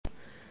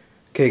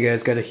Okay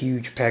guys, got a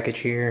huge package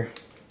here.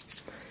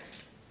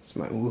 It's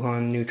my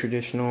Wuhan new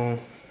traditional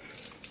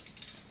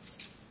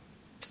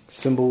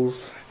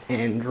cymbals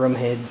and drum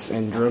heads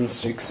and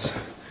drumsticks.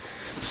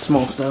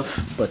 Small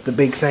stuff, but the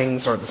big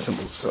things are the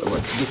cymbals, so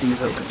let's get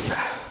these open.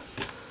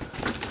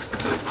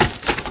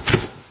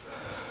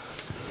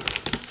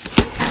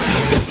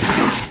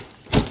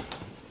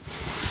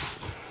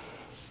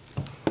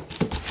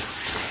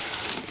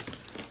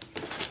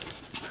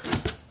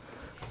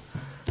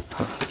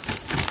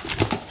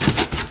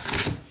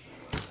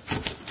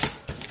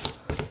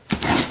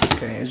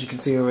 Okay, as you can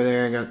see over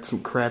there, I got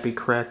some crappy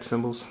cracked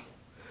cymbals.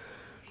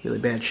 Really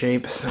bad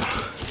shape, so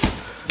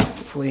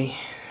hopefully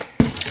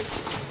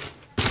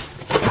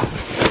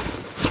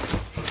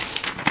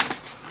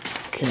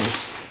okay.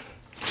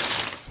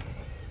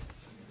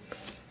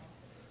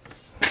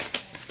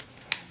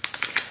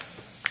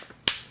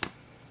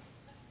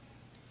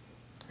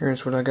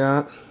 Here's what I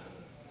got.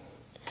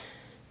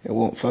 It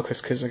won't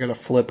focus because I got a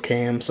flip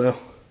cam, so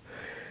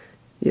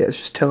yeah, it's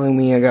just telling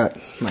me I got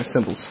my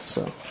cymbals,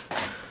 so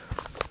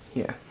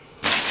yeah.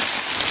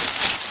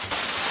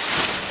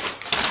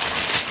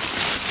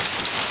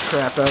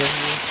 Crap out of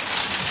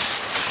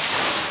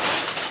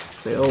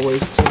here. They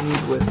always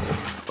seem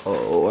with,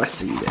 oh, I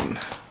see them.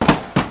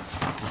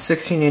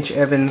 16-inch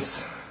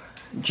Evans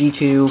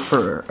G2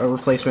 for a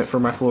replacement for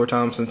my floor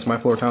tom, since my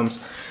floor tom's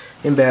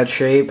in bad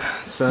shape.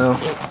 So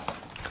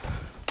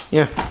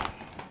yeah,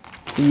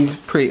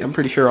 I'm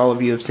pretty sure all of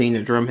you have seen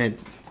a drum head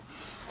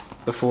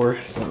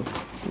before, so I'm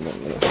not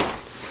gonna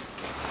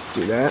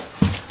do that.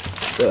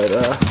 But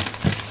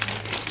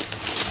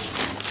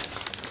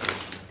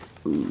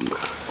ooh.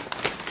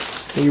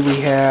 Here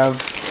we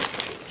have,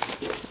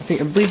 I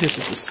believe this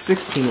is a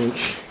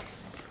 16-inch.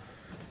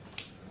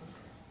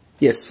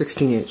 Yes,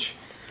 16-inch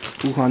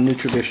Wuhan new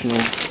traditional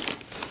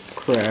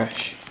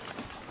crash.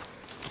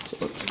 So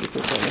let's get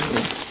this out of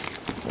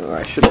here. Oh,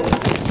 I should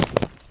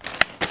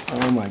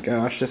have. Oh my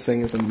gosh, this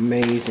thing is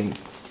amazing.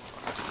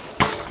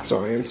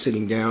 Sorry, I'm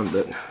sitting down,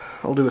 but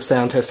I'll do a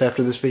sound test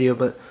after this video.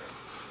 But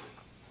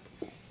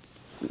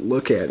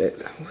look at it,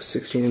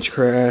 16-inch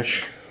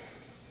crash,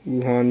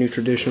 Wuhan new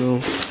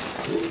traditional.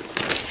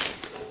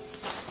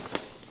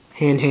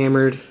 Hand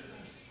hammered.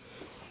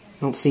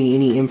 Don't see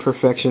any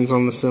imperfections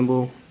on the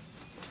cymbal.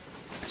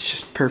 It's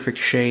just perfect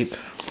shape.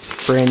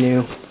 Brand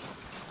new.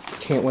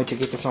 Can't wait to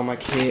get this on my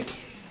kit.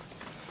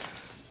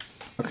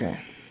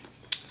 Okay.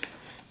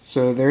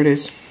 So there it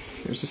is.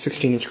 There's a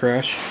 16-inch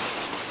crash.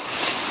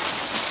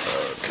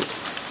 Okay.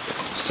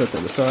 Set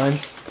that aside.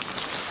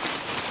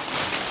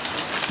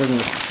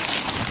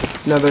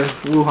 Another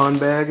Wuhan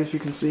bag, as you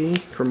can see,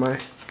 for my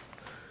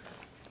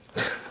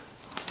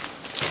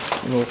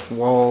little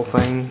wall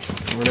thing,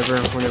 whatever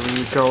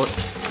you call it.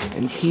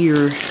 And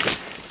here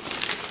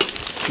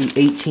is the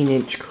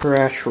 18-inch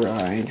crash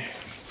ride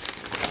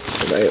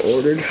that I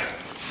ordered.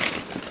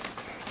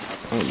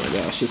 Oh my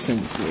gosh, this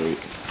thing's great.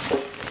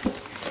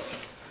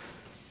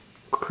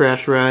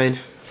 Crash ride.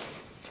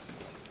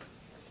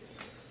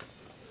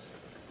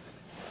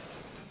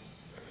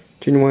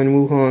 Genuine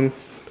Wuhan.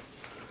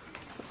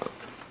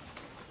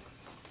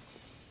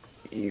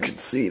 You can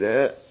see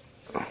that.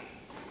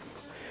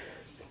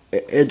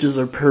 Edges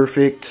are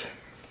perfect.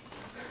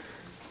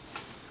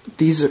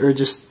 These are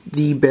just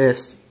the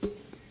best.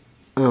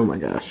 Oh my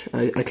gosh,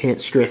 I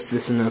can't stress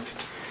this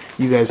enough.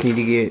 You guys need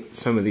to get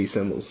some of these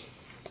cymbals.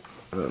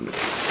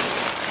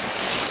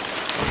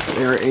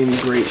 They're in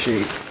great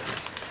shape.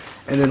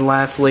 And then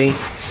lastly,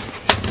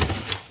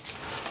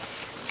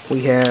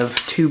 we have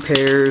two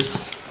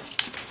pairs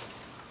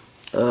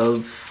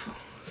of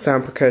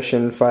Sound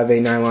Percussion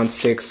 5A nylon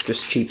sticks,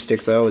 just cheap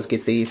sticks. I always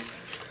get these.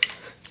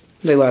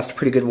 They last a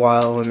pretty good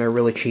while, and they're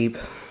really cheap.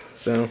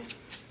 So,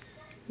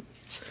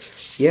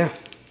 yeah.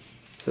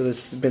 So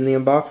this has been the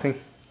unboxing.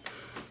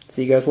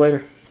 See you guys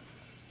later.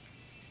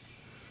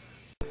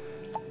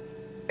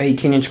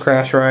 18-inch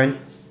crash ride.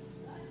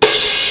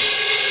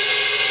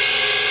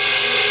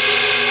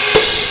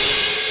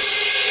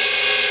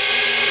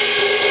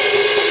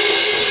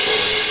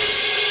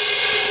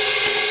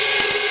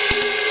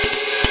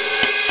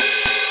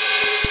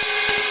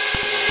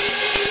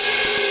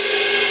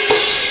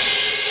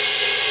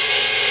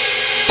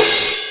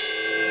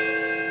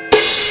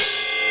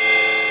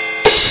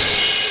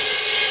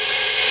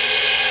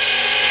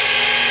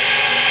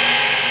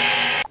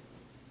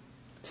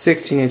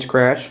 $16-inch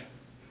crash.